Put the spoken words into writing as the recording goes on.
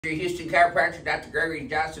Houston Chiropractor, Dr. Gregory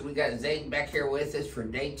Johnson. We got Zane back here with us for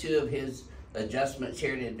day 2 of his adjustments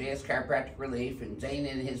here at Advanced Chiropractic Relief. And Zane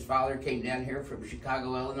and his father came down here from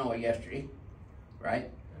Chicago, Illinois yesterday, right?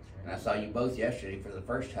 That's right. And I saw you both yesterday for the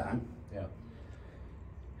first time. Yeah.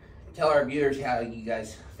 Tell our viewers how you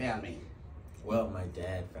guys found me. Well, my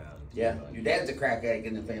dad found you. Yeah, your dad's a crack addict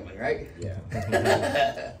in the family, right? Yeah.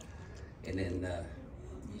 And then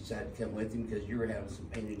you decided to come with him because you were having some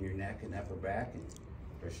pain in your neck and upper back and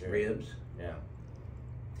For sure. ribs. Yeah.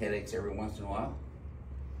 Headaches every once in a while.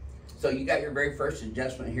 So you got your very first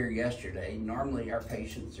adjustment here yesterday. Normally our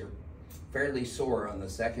patients are fairly sore on the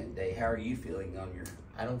second day. How are you feeling on your...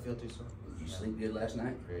 I don't feel too sore. Did you sleep good last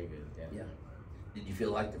night? Very good, yeah. Yeah. Did you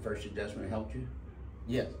feel like the first adjustment helped you?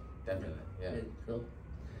 Yes, definitely, yeah. Good, cool.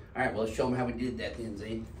 All right, well, let's show them how we did that then,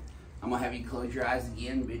 Zane. I'm gonna have you close your eyes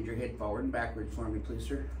again, bend your head forward and backwards for me, please,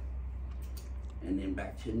 sir. And then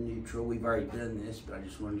back to neutral. We've already done this, but I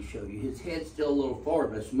just wanted to show you. His head's still a little forward,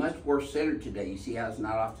 but it's much more centered today. You see how it's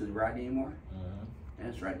not off to the right anymore?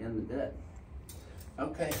 That's right down the gut.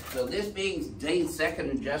 Okay, so this being Zane's second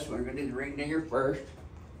adjustment, we're gonna do the ring dinger first.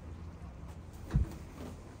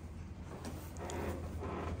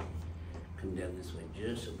 Come down this way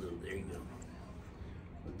just a little. There you go.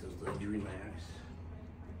 Let those legs relax.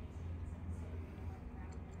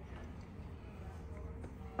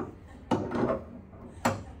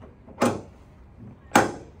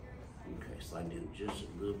 Okay, slide in just a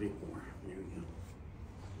little bit more. There we go.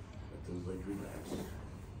 Let those legs relax.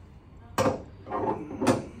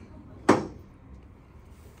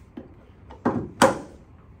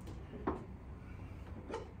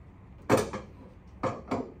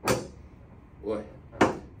 Boy,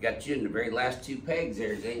 got you in the very last 2 pegs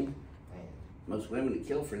there, Zane. Most women would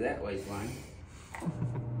kill for that waistline.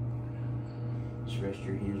 Just rest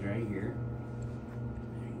your hands right here.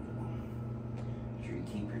 There you go. Make sure you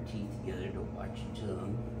keep your teeth together. Don't watch your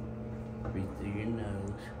tongue. Breathe through your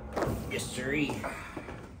nose. Yes, sirree.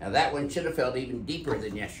 Now that one should have felt even deeper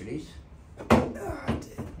than yesterday's. Oh, I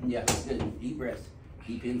did. Yeah, good. Deep breath.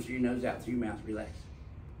 Deep in through your nose, out through your mouth. Relax.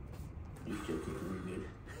 You're still kicking really good.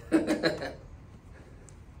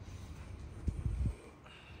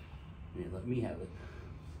 Here, let me have it.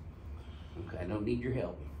 Okay, I don't need your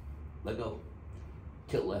help. Let go.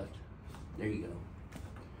 Tilt left. There you go.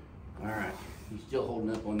 All right. You're still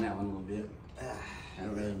holding up on that one a little bit. I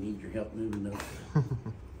don't really need your help moving those.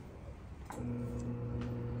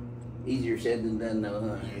 Easier said than done though,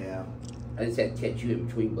 huh? Yeah. I just had to catch you in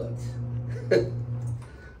between butts. Let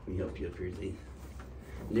me help you up here, Z.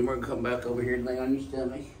 And then we're gonna come back over here and lay on your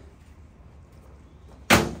stomach.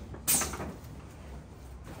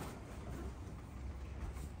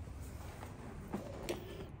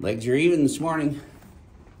 Legs are even this morning.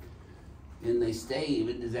 And they stay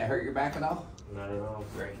even. Does that hurt your back at all? Not at all.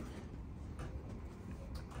 Great.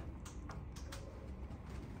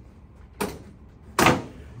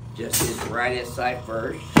 Just his right SI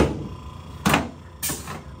first.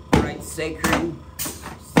 Right sacrum,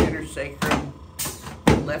 center sacrum,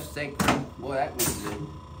 left sacrum. Boy, that was good.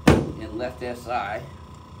 And left SI.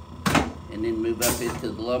 And then move up into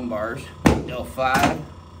the lumbars. L5,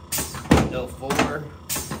 L4,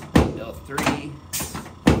 L3,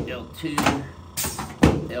 L2,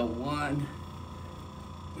 L1.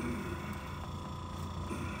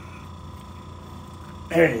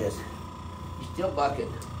 There it is. You're still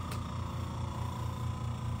bucking.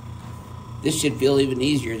 This should feel even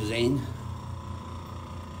easier, Zane.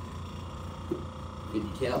 Did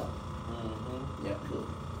you tell? Mm-hmm. Yeah, cool.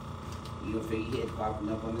 You gonna feel your head popping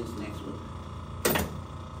up on this next one.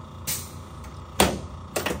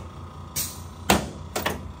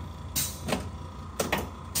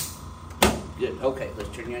 Good. Okay, let's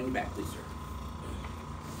turn you on your back, please, sir.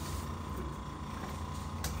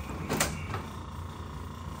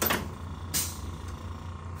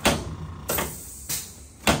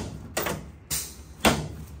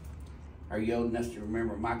 Are you old enough to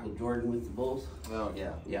remember Michael Jordan with the Bulls? Oh,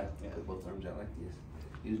 yeah. Yeah. Yeah. Put both arms out like this.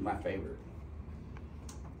 He was my favorite.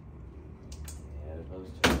 Yeah, those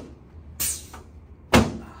two.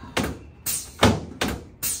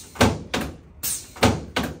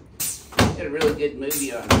 Did a really good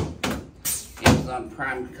movie on Amazon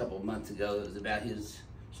Prime a couple of months ago. It was about his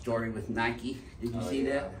story with Nike. Did you see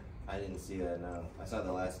that? I didn't see that, no. I saw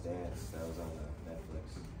The Last Dance. That was on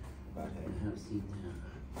Netflix. About him. I haven't seen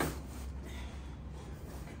that.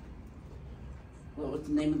 Well, what's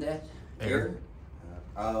the name of that? Air?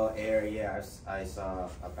 Oh, Air, yeah. I saw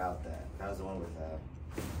about that. That was the one with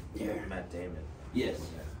Air. Matt Damon. Yes.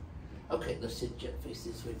 Yeah. Okay, let's sit jet face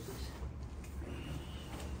this way, please.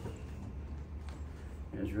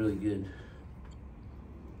 That was really good.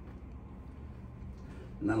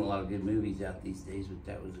 Not a lot of good movies out these days, but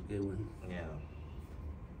that was a good one. Yeah.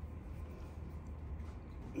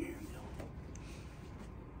 There we go.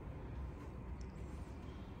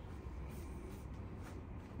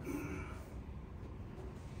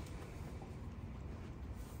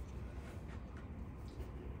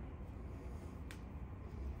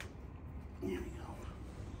 There we go.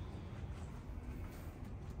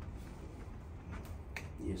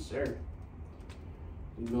 Yes, sir.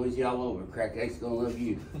 You're noisy all over. Crack X gonna love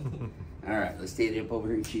you. All right, let's stand up over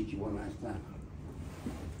here and shoot you one last time.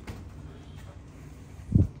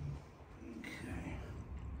 Okay.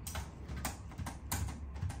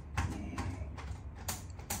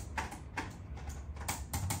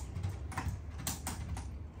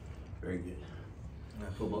 Very good.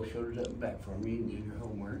 Pull both shoulders up and back for me and do your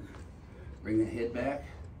homework. Bring that head back.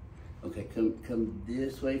 Okay, come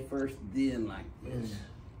this way first, then like this.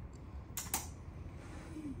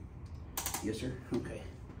 Yes, sir. Okay.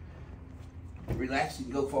 Relax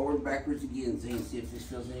and go forward and backwards again. See if this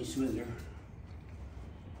feels any smoother.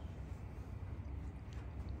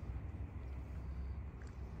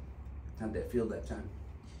 How'd that feel that time?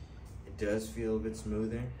 It does feel a bit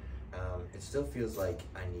smoother. It still feels like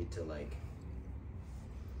I need to like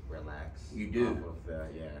relax. You do. Off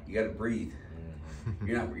of, yeah. You got to breathe.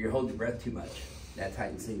 You're holding your breath too much. That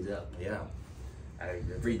tightens things up. Yeah.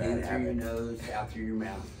 Breathe in through your nose, out through your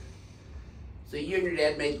mouth. So you and your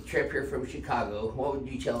dad made the trip here from Chicago. What would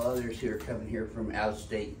you tell others who are coming here from out of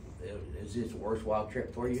state? Is this a worthwhile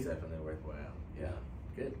trip for you? It's definitely worthwhile. Yeah.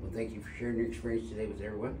 Good. Well, thank you for sharing your experience today with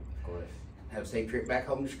everyone. Of course. Have a safe trip back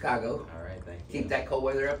home to Chicago. All right, thank you. Keep that cold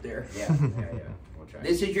weather up there. Yeah. We'll try.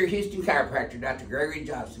 This is your Houston chiropractor, Dr. Gregory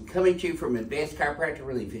Johnson, coming to you from Advanced Chiropractic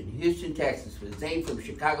Relief in Houston, Texas, with Zane from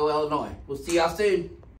Chicago, Illinois. We'll see y'all soon.